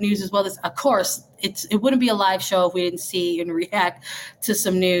bit of news as well. This, of course, it wouldn't be a live show if we didn't see and react to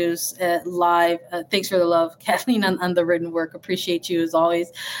some news live. Thanks for the love, Kathleen, on the written work. Appreciate you as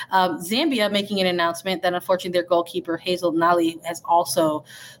always. Zambia making an announcement that unfortunately their goalkeeper, Hazel Nali, has also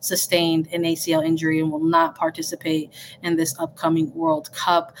sustained an ACL injury and will not participate in this upcoming World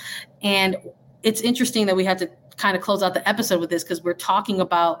Cup. And it's interesting that we had to kind of close out the episode with this because we're talking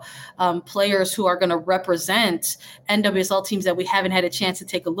about players who are going to represent NWSL teams that we haven't had a chance to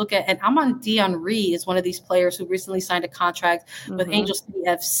take a look at. And Amandine Henry is one of these players who recently signed a contract with Angel City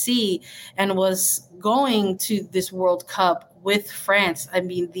FC and was going to this World Cup with France. I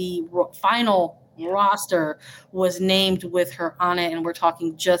mean, the final roster was named with her on it, and we're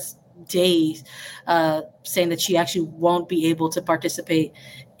talking just days saying that she actually won't be able to participate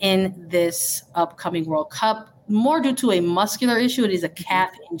in this upcoming World Cup, more due to a muscular issue. It is a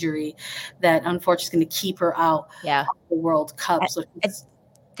calf injury that unfortunately is going to keep her out of the World Cup. So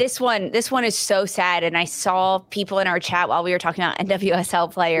this one is so sad. And I saw people in our chat while we were talking about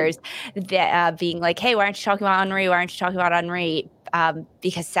NWSL players that being like, hey, why aren't you talking about Henry? Why aren't you talking about Henry?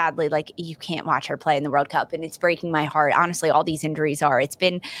 Because sadly, like, you can't watch her play in the World Cup, and it's breaking my heart. Honestly, all these injuries are. It's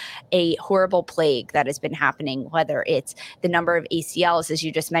been a horrible plague that has been happening, whether it's the number of ACLs, as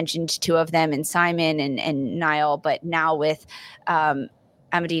you just mentioned, 2 of them in Simon and Niall, but now with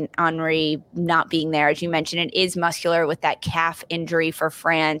Amandine Henry not being there, as you mentioned, it is muscular with that calf injury for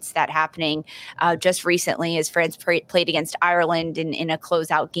France that happening just recently as France played against Ireland in a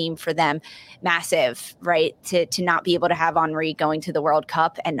closeout game for them. Massive, right? To not be able to have Henry going to the World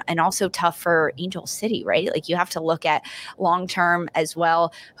Cup, and also tough for Angel City, right? Like, you have to look at long term as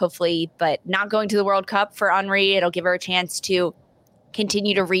well, hopefully, but not going to the World Cup for Henry, it'll give her a chance to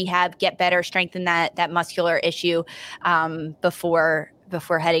continue to rehab, get better, strengthen that muscular issue before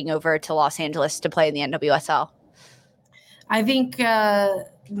heading over to Los Angeles to play in the NWSL. I think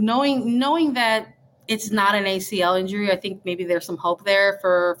knowing that it's not an ACL injury, I think maybe there's some hope there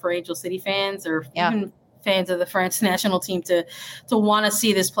for Angel City fans or even fans of the France national team to want to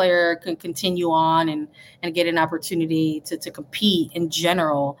see this player continue on and get an opportunity to compete in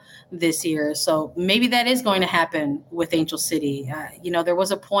general this year. So maybe that is going to happen with Angel City. There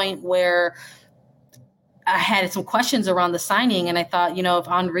was a point where I had some questions around the signing, and I thought, if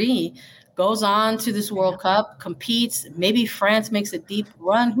Henry goes on to this World Cup, competes, maybe France makes a deep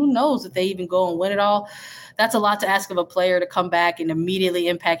run, who knows if they even go and win it all. That's a lot to ask of a player to come back and immediately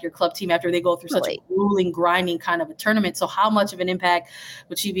impact your club team after they go through such a grueling, grinding kind of a tournament. So how much of an impact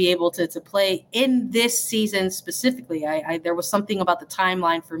would she be able to play in this season specifically? There was something about the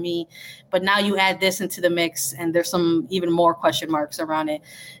timeline for me, but now you add this into the mix, and there's some even more question marks around it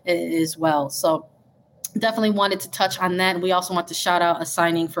as well. So definitely wanted to touch on that. We also want to shout out a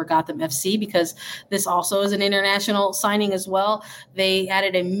signing for Gotham FC because this also is an international signing as well. They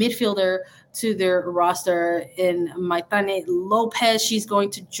added a midfielder to their roster in Maitane Lopez. She's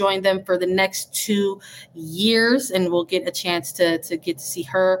going to join them for the next 2 years, and we'll get a chance to get to see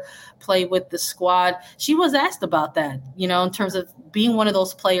her play with the squad. She was asked about that, in terms of being one of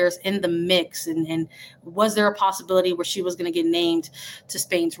those players in the mix, and was there a possibility where she was going to get named to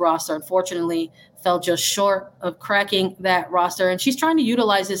Spain's roster? Unfortunately, fell just short of cracking that roster. And she's trying to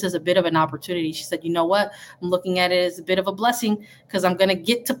utilize this as a bit of an opportunity. She said, you know what? I'm looking at it as a bit of a blessing because I'm going to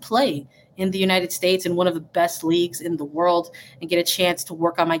get to play in the United States in one of the best leagues in the world and get a chance to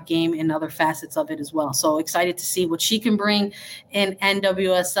work on my game in other facets of it as well. So excited to see what she can bring in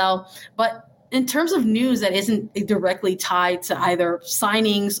NWSL. But in terms of news that isn't directly tied to either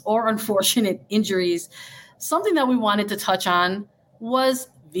signings or unfortunate injuries, something that we wanted to touch on was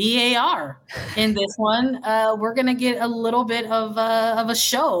VAR in this one. We're going to get a little bit of a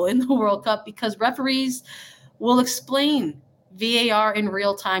show in the World Cup because referees will explain VAR in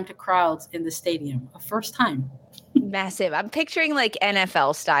real time to crowds in the stadium. A first time. Massive. I'm picturing like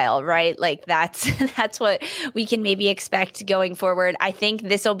NFL style, right? Like that's what we can maybe expect going forward. I think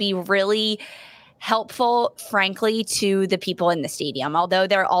this will be really helpful, frankly, to the people in the stadium, although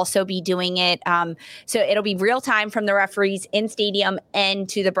they'll also be doing it. So it'll be real time from the referees in stadium and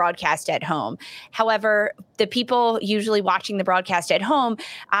to the broadcast at home. However, the people usually watching the broadcast at home,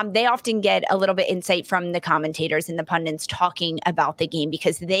 they often get a little bit insight from the commentators and the pundits talking about the game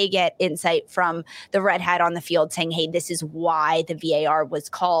because they get insight from the red hat on the field saying, hey, this is why the VAR was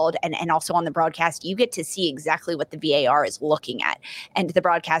called. And also on the broadcast, you get to see exactly what the VAR is looking at. And the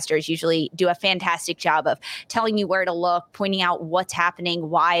broadcasters usually do a fantastic job of telling you where to look, pointing out what's happening,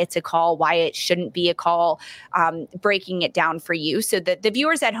 why it's a call, why it shouldn't be a call, breaking it down for you so that the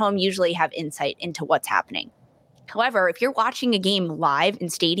viewers at home usually have insight into what's happening. However, if you're watching a game live in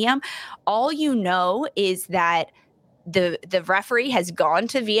stadium, all you know is that the referee has gone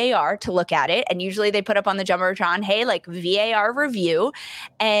to VAR to look at it. And usually they put up on the Jumbotron, hey, like VAR review.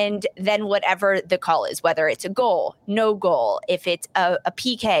 And then whatever the call is, whether it's a goal, no goal, if it's a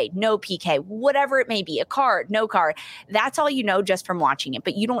PK, no PK, whatever it may be, a card, no card, that's all you know just from watching it.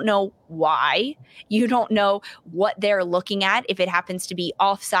 But you don't know why. You don't know what they're looking at, if it happens to be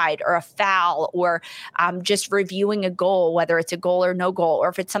offside or a foul or just reviewing a goal, whether it's a goal or no goal, or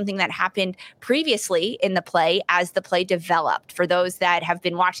if it's something that happened previously in the play as the play developed. For those that have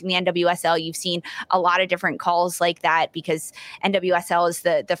been watching the NWSL, you've seen a lot of different calls like that because NWSL is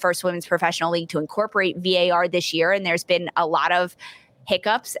the first women's professional league to incorporate VAR this year. And there's been a lot of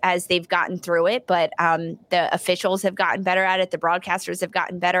hiccups as they've gotten through it, but the officials have gotten better at it. The broadcasters have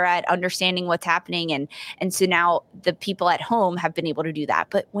gotten better at understanding what's happening. And so now the people at home have been able to do that.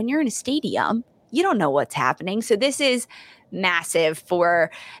 But when you're in a stadium, you don't know what's happening. So this is massive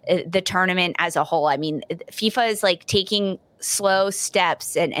for the tournament as a whole. I mean, FIFA is like taking slow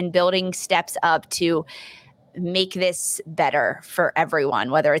steps and building steps up to make this better for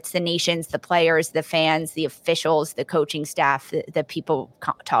everyone, whether it's the nations, the players, the fans, the officials, the coaching staff, the people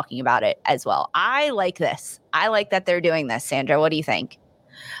talking about it as well. I like this. I like that they're doing this. Sandra, what do you think?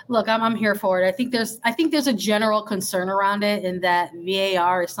 Look, I'm here for it. I think there's a general concern around it in that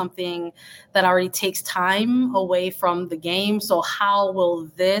VAR is something that already takes time away from the game. So how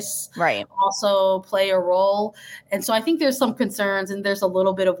will this also play a role? And so I think there's some concerns and there's a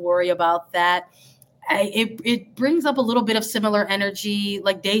little bit of worry about that. It brings up a little bit of similar energy,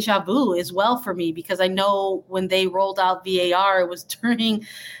 like deja vu as well for me, because I know when they rolled out VAR, it was during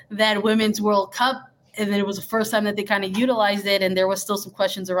that Women's World Cup. And then it was the first time that they kind of utilized it. And there was still some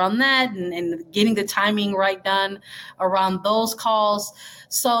questions around that and getting the timing right done around those calls.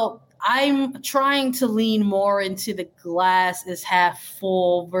 So I'm trying to lean more into the glass is half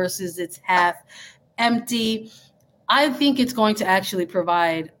full versus it's half empty. I think it's going to actually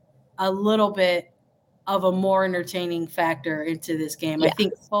provide a little bit of a more entertaining factor into this game. Yeah. I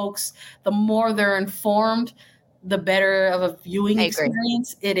think folks, the more they're informed, the better of a viewing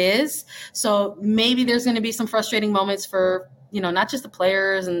experience it is. So maybe there's going to be some frustrating moments for, not just the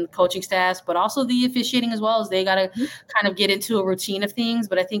players and coaching staffs, but also the officiating as well, as they got to kind of get into a routine of things.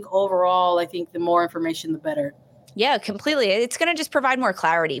 But I think overall, the more information, the better. Yeah, completely. It's going to just provide more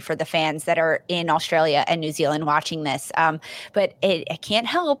clarity for the fans that are in Australia and New Zealand watching this. But I can't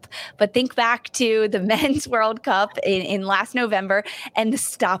help but think back to the Men's World Cup in last November and the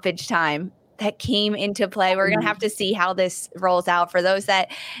stoppage time that came into play. We're going to have to see how this rolls out. For those that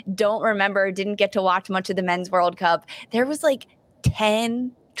don't remember, didn't get to watch much of the Men's World Cup, there was like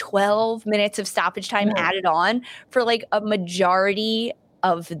 10, 12 minutes of stoppage time added on for like a majority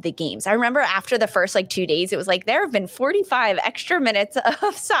of the games. I remember after the first 2 days, it was like there have been 45 extra minutes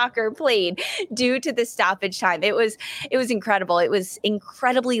of soccer played due to the stoppage time. It was incredible. It was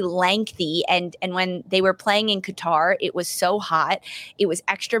incredibly lengthy, and when they were playing in Qatar, it was so hot. It was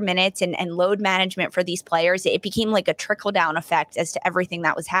extra minutes and load management for these players. It became like a trickle down effect as to everything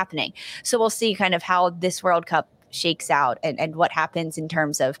that was happening. So we'll see kind of how this World Cup shakes out and what happens in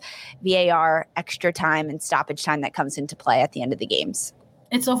terms of VAR, extra time, and stoppage time that comes into play at the end of the games.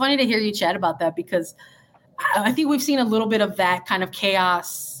 It's so funny to hear you chat about that, because I think we've seen a little bit of that kind of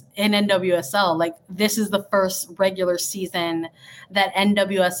chaos in NWSL. Like, this is the first regular season that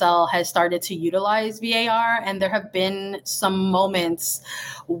NWSL has started to utilize VAR, and there have been some moments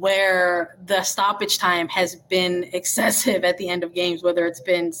where the stoppage time has been excessive at the end of games, whether it's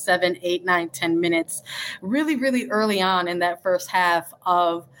been 7, 8, 9, 10 minutes, really, really early on in that first half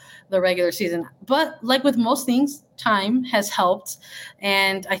of the regular season. But like with most things, time has helped.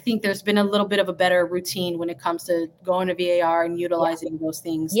 And I think there's been a little bit of a better routine when it comes to going to VAR and utilizing those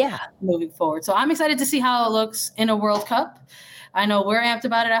things moving forward. So I'm excited to see how it looks in a World Cup. I know we're amped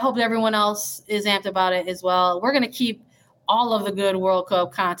about it. I hope everyone else is amped about it as well. We're going to keep all of the good World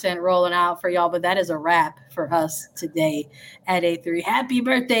Cup content rolling out for y'all, but that is a wrap for us today at A3. Happy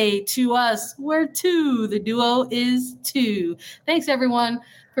birthday to us. We're 2. The duo is 2. Thanks, everyone,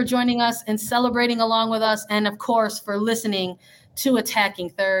 for joining us and celebrating along with us. And, of course, for listening to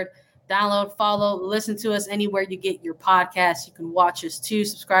Attacking Third. Download, follow, listen to us anywhere you get your podcasts. You can watch us, too.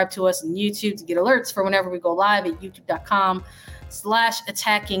 Subscribe to us on YouTube to get alerts for whenever we go live at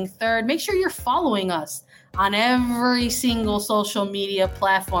youtube.com/Attacking Third. Make sure you're following us on every single social media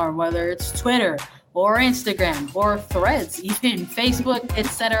platform, whether it's Twitter or Instagram or Threads, even Facebook,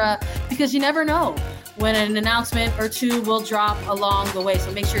 etc., because you never know when an announcement or two will drop along the way. So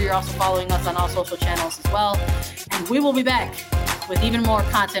make sure you're also following us on all social channels as well. And we will be back with even more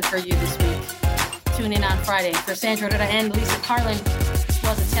content for you this week. Tune in on Friday. For Sandra and Lisa Carlin,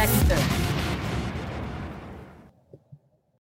 was Attacking Third.